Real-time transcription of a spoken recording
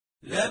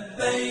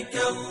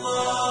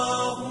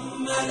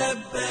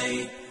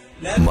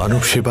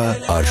মানব সেবা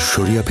আর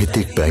শরিয়া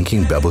ভিত্তিক ব্যাংকিং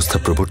ব্যবস্থা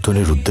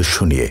প্রবর্তনের উদ্দেশ্য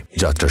নিয়ে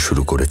যাত্রা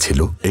শুরু করেছিল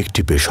একটি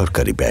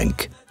বেসরকারি ব্যাংক,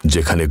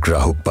 যেখানে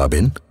গ্রাহক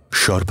পাবেন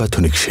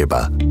সর্বাধুনিক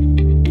সেবা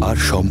আর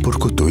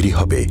সম্পর্ক তৈরি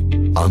হবে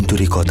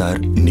আন্তরিকতার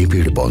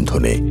নিবিড়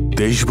বন্ধনে।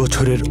 23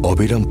 বছরের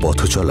অবিরাম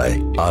পথচলায়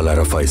আল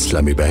আরাফা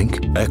ইসলামী ব্যাংক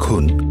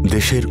এখন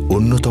দেশের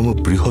অন্যতম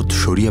বৃহৎ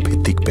শরিয়া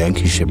ভিত্তিক ব্যাংক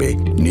হিসেবে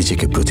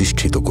নিজেকে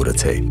প্রতিষ্ঠিত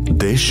করেছে।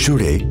 দেশ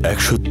জুড়ে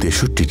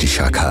 163টি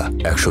শাখা,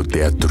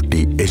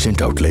 173টি এজেন্ট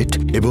আউটলেট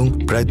এবং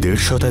প্রায়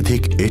 1.5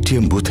 শতাধিক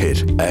এটিএম বুথের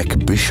এক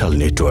বিশাল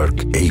নেটওয়ার্ক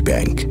এই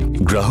ব্যাংক।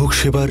 গ্রাহক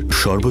সেবার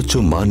সর্বোচ্চ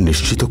মান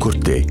নিশ্চিত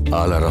করতে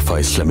আল আরাফা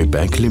ইসলামী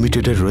ব্যাংক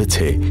লিমিটেডের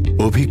রয়েছে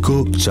অভিজ্ঞ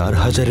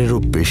 4000-এরও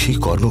বেশি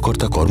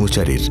কর্মকর্তা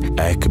কর্মচারীর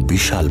এক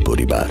বিশাল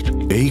পরিবার।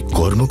 এই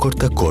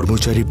কর্মকর্তা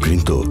কর্মচারী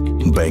বৃন্দ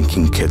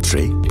ব্যাংকিং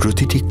ক্ষেত্রে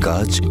প্রতিটি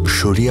কাজ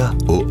শরিয়া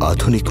ও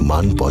আধুনিক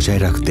মান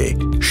বজায় রাখতে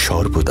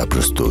সর্বদা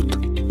প্রস্তুত।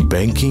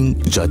 ব্যাংকিং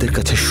যাদের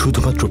কাছে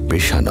শুধুমাত্র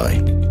পেশা নয়,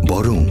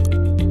 বরং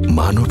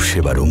মানব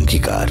সেবার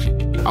অঙ্গীকার।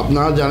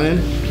 আপনারা জানেন,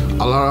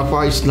 আল আরাফা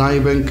ইসলামী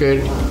ব্যাংকের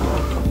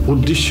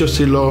উদ্দেশ্য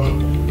ছিল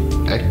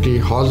একটি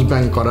হজ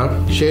ব্যাংক করার।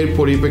 সেই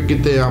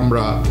পরিপ্রেক্ষিতে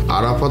আমরা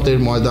আরাফাতের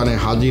ময়দানে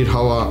হাজির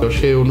হওয়া,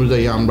 সেই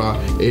অনুযায়ী আমরা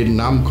এর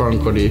নামকরণ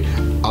করি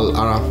আল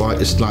আরাফা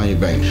ইসলামী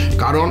ব্যাংক।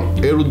 কারণ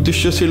এর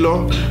উদ্দেশ্য ছিল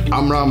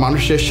আমরা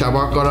মানুষের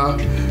সেবা করা,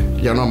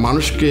 যেন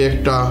মানুষকে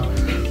একটা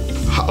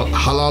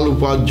হালাল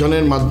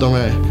উপার্জনের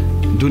মাধ্যমে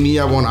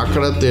দুনিয়া এবং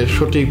আখিরাতের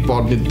সঠিক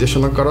পথ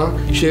নির্দেশনা করা।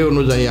 সেই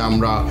অনুযায়ী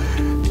আমরা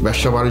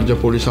ব্যবসা বাণিজ্য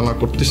পরিচালনা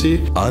করতেছি।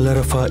 আল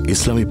আরাফা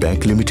ইসলামী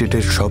ব্যাংক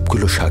লিমিটেডের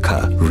সবগুলো শাখা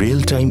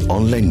রিয়েল টাইম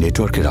অনলাইন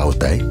নেটওয়ার্কের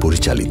আওতায়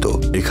পরিচালিত।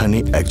 এখানে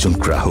একজন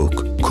গ্রাহক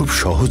খুব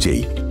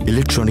সহজেই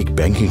ইলেকট্রনিক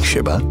ব্যাংকিং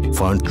সেবা,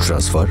 ফান্ড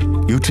ট্রান্সফার,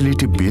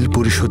 ইউটিলিটি বিল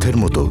পরিশোধের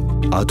মতো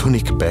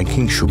আধুনিক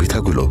ব্যাংকিং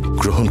সুবিধাগুলো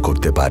গ্রহণ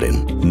করতে পারেন।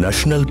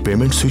 ন্যাশনাল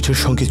পেমেন্ট সুইচের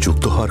সঙ্গে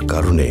যুক্ত হওয়ার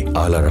কারণে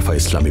আল আরাফা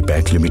ইসলামী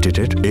ব্যাংক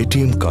লিমিটেডের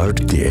এটিএম কার্ড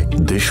দিয়ে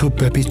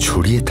দেশব্যাপী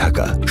ছড়িয়ে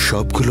থাকা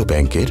সবগুলো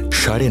ব্যাংকের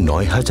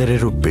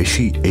 9500-এরও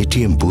বেশি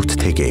এটিএম বুথ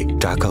থেকে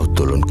টাকা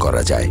উত্তোলন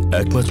করা যায়।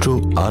 একমাত্র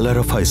আল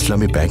আরাফা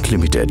ইসলামী ব্যাংক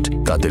লিমিটেড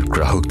তাদের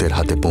গ্রাহকদের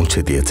হাতে পৌঁছে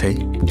দিয়েছে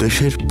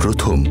দেশের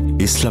প্রথম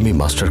ইসলামী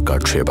মাস্টার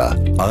কার্ড সেবা।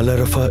 আল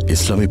আরাফা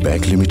ইসলামী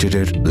ব্যাংক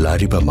লিমিটেডের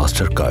লারিবা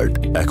মাস্টার কার্ড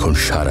এখন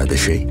সারা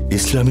দেশে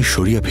ইসলামী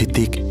শরিয়া ভিত্তিক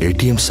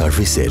এটিএম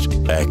সার্ভিসের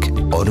এক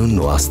অনন্য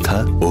আস্থা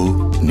ও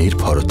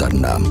নির্ভরতার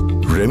নাম।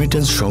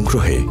 রেমিটেন্স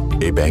সংগ্রহে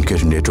এই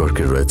ব্যাংকের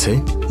নেটওয়ার্কে রয়েছে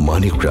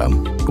মানিগ্রাম,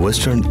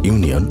 ওয়েস্টার্ন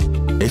ইউনিয়ন,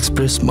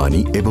 এক্সপ্রেস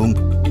মানি এবং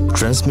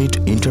ট্রান্সমিট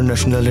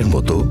ইন্টারন্যাশনালের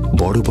মতো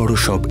বড় বড়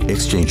সব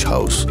এক্সচেঞ্জ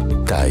হাউস।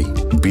 তাই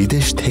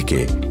বিদেশ থেকে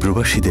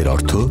প্রবাসীদের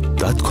অর্থ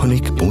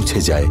তাৎক্ষণিক পৌঁছে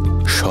যায়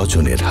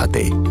স্বজনের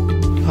হাতে।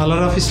 আল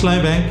আরাফা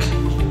ইসলামী ব্যাংক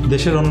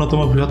দেশের অন্যতম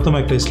বৃহত্তম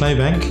একটা ইসলামী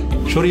ব্যাংক।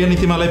 শরিয়া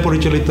নীতিমালায়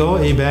পরিচালিত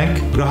এই ব্যাংক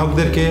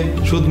গ্রাহকদেরকে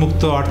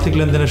সুদমুক্ত আর্থিক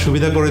লেনদেনের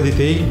সুবিধা করে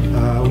দিতেই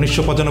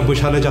 1995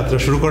 সালে যাত্রা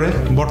শুরু করে।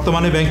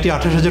 বর্তমানে ব্যাংকটি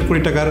 28,000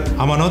 কোটি টাকার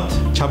আমানত,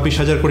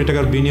 26,000 কোটি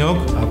টাকার বিনিয়োগ,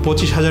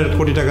 25,000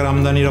 কোটি টাকার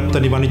আমদানি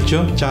রপ্তানি বাণিজ্য,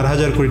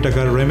 4,000 কোটি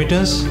টাকার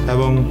রেমিটেন্স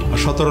এবং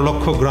 17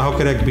 লক্ষ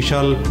গ্রাহকের এক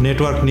বিশাল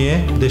নেটওয়ার্ক নিয়ে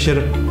দেশের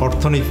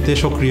অর্থনীতিতে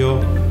সক্রিয়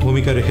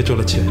ভূমিকা রেখে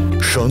চলেছে।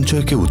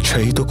 সঞ্চয়কে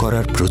উৎসাহিত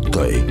করার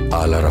প্রত্যয়ে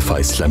আল আরাফা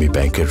ইসলামী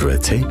ব্যাংকের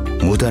রয়েছে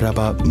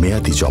মুদারাবা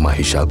মেয়াদি জমা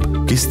হিসাব,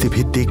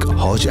 কিস্তিভিত্তিক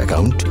হজ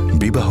অ্যাকাউন্ট,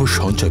 বিবাহ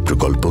সঞ্চয়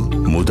প্রকল্প,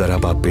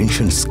 মুদারাবা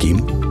পেনশন স্কিম,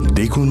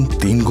 দ্বিগুণ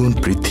 3 গুণ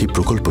বৃদ্ধি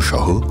প্রকল্প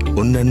সহ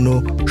অন্যান্য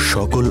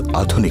সকল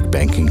আধুনিক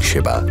ব্যাংকিং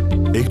সেবা।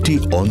 একটি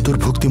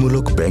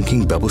অন্তর্ভুক্তিমূলক ব্যাংকিং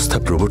ব্যবস্থা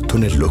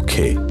প্রবর্তনের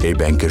লক্ষ্যে এই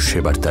ব্যাংকের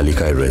সেবার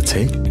তালিকায় রয়েছে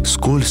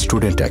স্কুল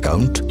স্টুডেন্ট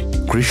অ্যাকাউন্ট,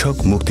 কৃষক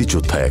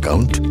মুক্তিযোদ্ধা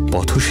অ্যাকাউন্ট,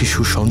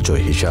 পথশিশু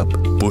সঞ্চয় হিসাব,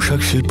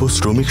 পোশাক শিল্প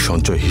শ্রমিক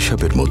সঞ্চয়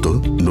হিসাবের মতো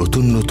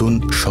নতুন নতুন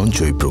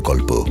সঞ্চয়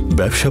প্রকল্প।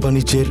 ব্যবসা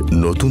বাণিজ্যের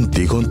নতুন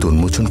দিগন্ত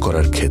উন্মোচন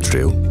করার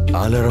ক্ষেত্রেও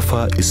আল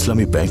আরাফা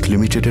ইসলামী ব্যাংক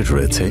লিমিটেডের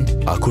রয়েছে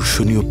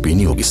আকর্ষণীয়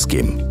বিনিয়োগ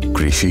স্কিম,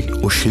 কৃষি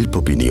ও শিল্প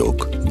বিনিয়োগ,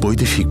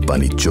 বৈদেশিক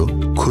বাণিজ্য,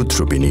 ক্ষুদ্র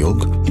বিনিয়োগ,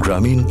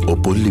 গ্রামীণ ও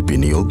পল্লী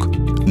বিনিয়োগ,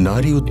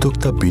 নারী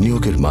উদ্যোক্তা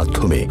বিনিয়োগের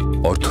মাধ্যমে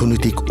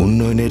অর্থনৈতিক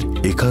উন্নয়নের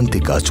একান্তে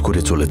কাজ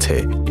করে চলেছে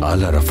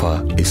আল আরাফা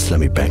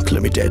ইসলামী ব্যাংক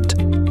লিমিটেড।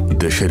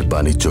 দেশের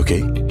বাণিজ্যকে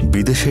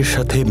বিদেশের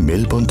সাথে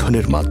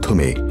মেলবন্ধনের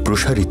মাধ্যমে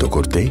প্রসারিত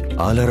করতে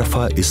আল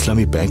আরাফা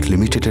ইসলামী ব্যাংক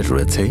লিমিটেডের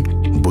রয়েছে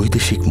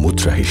বৈদেশিক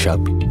মুদ্রা হিসাব,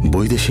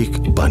 বৈদেশিক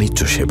বাণিজ্য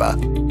সেবা।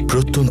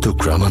 প্রত্যন্ত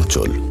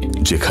গ্রামাঞ্চল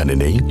যেখানে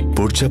নেই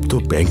পর্যাপ্ত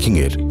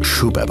ব্যাংকিংয়ের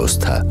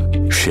সুব্যবস্থা,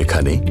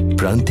 সেখানে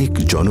প্রান্তিক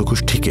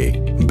জনগোষ্ঠীকে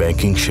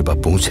ব্যাংকিং সেবা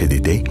পৌঁছে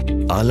দিতে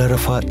আল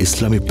আরাফা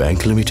ইসলামী ব্যাংক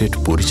লিমিটেড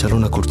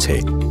পরিচালনা করছে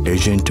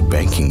এজেন্ট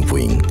ব্যাংকিং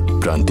উইং।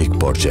 প্রান্তিক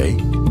পর্যায়ে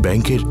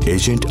ব্যাংকের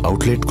এজেন্ট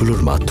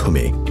আউটলেটগুলোর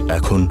মাধ্যমে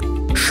এখন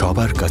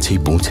সবার কাছেই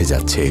পৌঁছে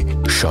যাচ্ছে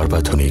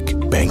সর্বাধুনিক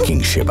ব্যাংকিং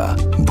সেবা।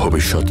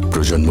 ভবিষ্যৎ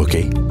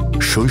প্রজন্মকে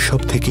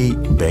শৈশব থেকেই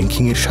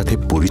ব্যাংকিংয়ের সাথে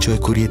পরিচয়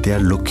করিয়ে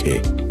দেওয়ার লক্ষ্যে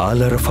আল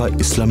আরাফা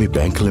ইসলামী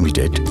ব্যাংক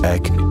লিমিটেড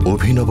এক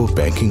অভিনব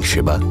ব্যাংকিং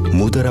সেবা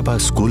মুদারাবা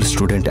স্কুল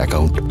স্টুডেন্ট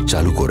অ্যাকাউন্ট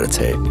চালু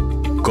করেছে।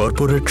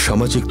 কর্পোরেট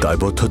সামাজিক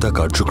দায়বদ্ধতা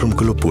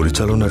কার্যক্রমগুলো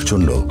পরিচালনার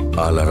জন্য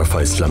আল আরাফা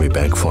ইসলামী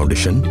ব্যাংক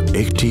ফাউন্ডেশন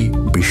একটি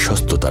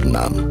বিশ্বস্ততার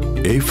নাম।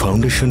 এই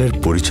ফাউন্ডেশনের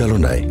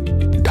পরিচালনায়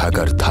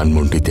ঢাকার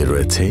ধানমন্ডিতে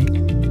রয়েছে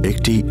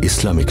একটি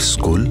ইসলামিক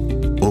স্কুল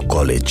ও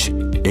কলেজ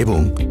এবং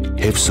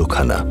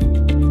হেফজখানা।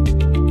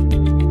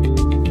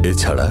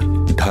 এছাড়া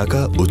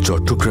ঢাকা ও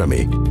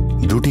চট্টগ্রামে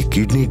দুটি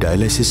কিডনি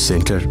ডায়ালাইসিস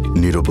সেন্টার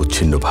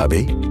নিরবচ্ছিন্নভাবে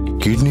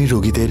কিডনি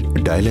রোগীদের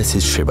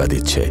ডায়ালাইসিস সেবা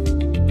দিচ্ছে।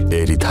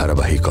 এরই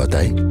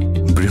ধারাবাহিকতায়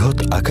বৃহৎ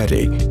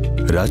আকারে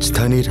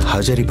রাজধানীর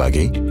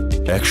হাজারীবাগে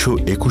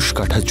 121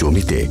 কাঠা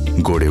জমিতে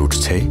গড়ে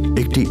উঠছে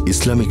একটি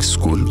ইসলামিক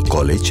স্কুল,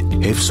 কলেজ,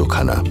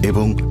 হেফজখানা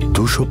এবং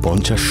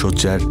 250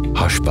 শয্যার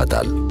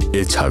হাসপাতাল।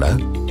 এছাড়া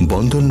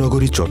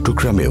বন্দরনগরী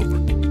চট্টগ্রামেও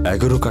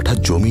 11 কাঠা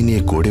জমি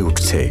নিয়ে গড়ে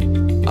উঠছে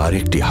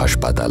আরেকটি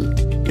হাসপাতাল।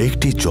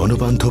 একটি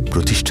জনবান্ধব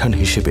প্রতিষ্ঠান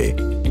হিসেবে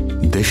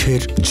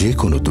দেশের যে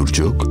কোনো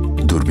দুর্যোগ,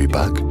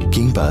 দুর্বিপাক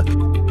কিংবা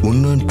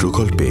উন্নয়ন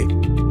প্রকল্পে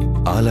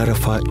আল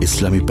আরাফা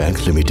ইসলামী ব্যাংক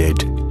লিমিটেড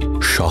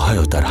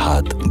সহায়তার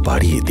হাত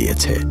বাড়িয়ে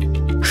দিয়েছে।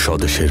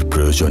 স্বদেশের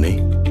প্রয়োজনে,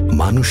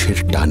 মানুষের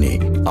টানে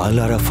আল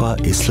আরাফা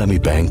ইসলামী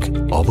ব্যাংক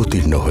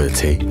অবতীর্ণ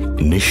হয়েছে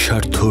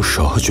নিঃস্বার্থ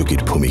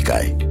সহযোগীর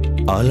ভূমিকায়।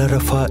 আল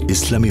আরাফা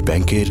ইসলামী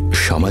ব্যাংকের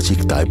সামাজিক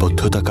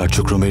দায়বদ্ধতা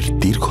কার্যক্রমের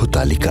দীর্ঘ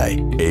তালিকায়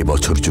এই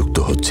বছর যুক্ত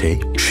হচ্ছে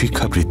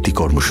শিক্ষাবৃত্তি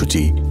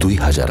কর্মসূচি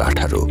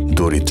 2018।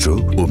 দরিদ্র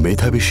ও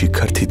মেধাবী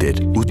শিক্ষার্থীদের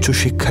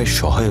উচ্চশিক্ষায়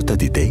সহায়তা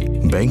দিতে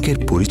ব্যাংকের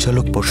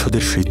পরিচালক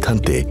পর্ষদের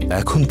সিদ্ধান্তে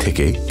এখন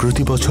থেকে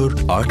প্রতি বছর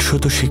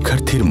 800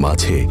 শিক্ষার্থীর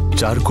মাঝে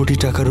 4 কোটি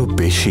টাকারও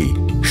বেশি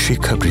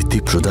শিক্ষাবৃত্তি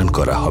প্রদান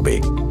করা হবে।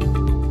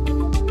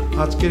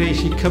 আজকের এই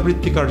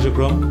শিক্ষাবৃত্তি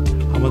কার্যক্রম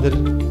আমাদের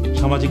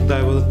সামাজিক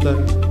দায়বদ্ধতার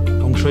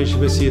অংশ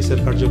হিসেবে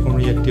সিএসআর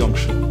কার্যক্রমের একটি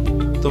অংশ।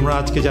 তোমরা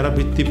আজকে যারা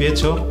বৃত্তি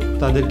পেয়েছ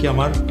তাদেরকে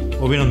আমার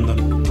অভিনন্দন।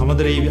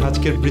 আমাদের এই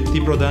আজকের বৃত্তি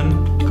প্রদান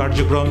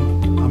কার্যক্রম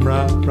আমরা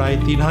প্রায়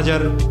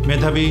 3000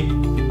 মেধাবী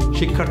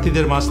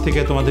শিক্ষার্থীদের মাঝ থেকে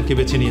তোমাদেরকে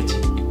বেছে নিয়েছি।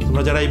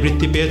 তোমরা যারা এই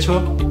বৃত্তি পেয়েছ,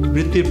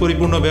 বৃত্তির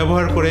পরিপূর্ণ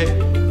ব্যবহার করে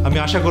আমি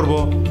আশা করব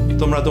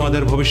তোমরা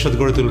তোমাদের ভবিষ্যৎ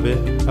গড়ে তুলবে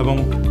এবং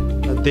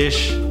দেশ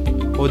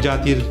ও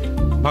জাতির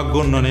ভাগ্য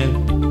উন্নয়নে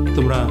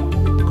তোমরা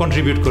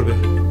কন্ট্রিবিউট করবে।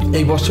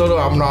 এই বছরও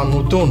আমরা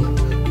নতুন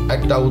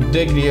একটা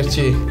উদ্যোগ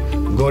নিয়েছি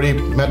গরিব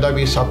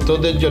মেধাবী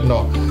ছাত্রদের জন্য।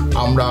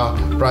 আমরা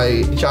প্রায়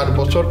 4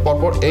 বছর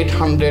পর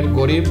 800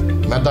 গরিব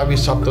মেধাবী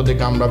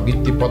ছাত্রদেরকে আমরা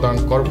বৃত্তি প্রদান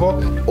করব।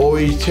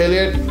 ওই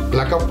ছেলের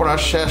লেখাপড়া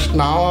শেষ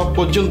না হওয়া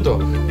পর্যন্ত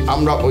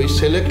আমরা ওই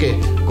ছেলেকে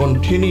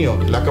কন্টিনিউ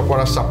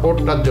লেখাপড়া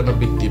সাপোর্টটার জন্য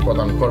বৃত্তি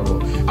প্রদান করব।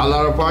 আল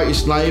আরাফা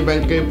ইসলামী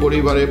ব্যাংকের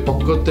পরিবারের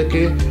পক্ষ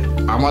থেকে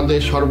আমাদের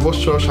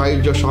সর্বস্ব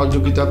সাহায্য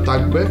সহযোগিতা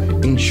থাকবে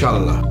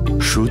ইনশাল্লাহ।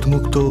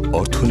 সুদমুক্ত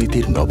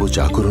অর্থনীতির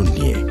নবজাগরণ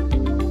নিয়ে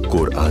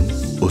কোরআন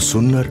ও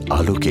সুন্নাহর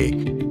আলোকে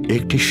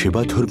একটি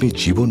সেবাধর্মী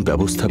জীবন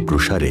ব্যবস্থা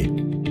প্রসারে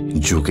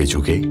যুগে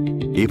যুগে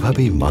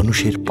এভাবেই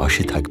মানুষের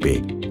পাশে থাকবে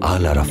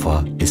আল আরাফা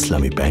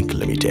ইসলামী ব্যাংক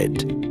লিমিটেড।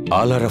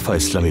 আল আরাফা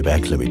ইসলামী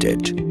ব্যাংক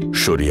লিমিটেড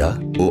শরিয়া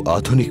ও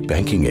আধুনিক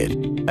ব্যাংকিংয়ের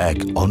এক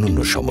অনন্য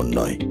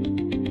সমন্বয়।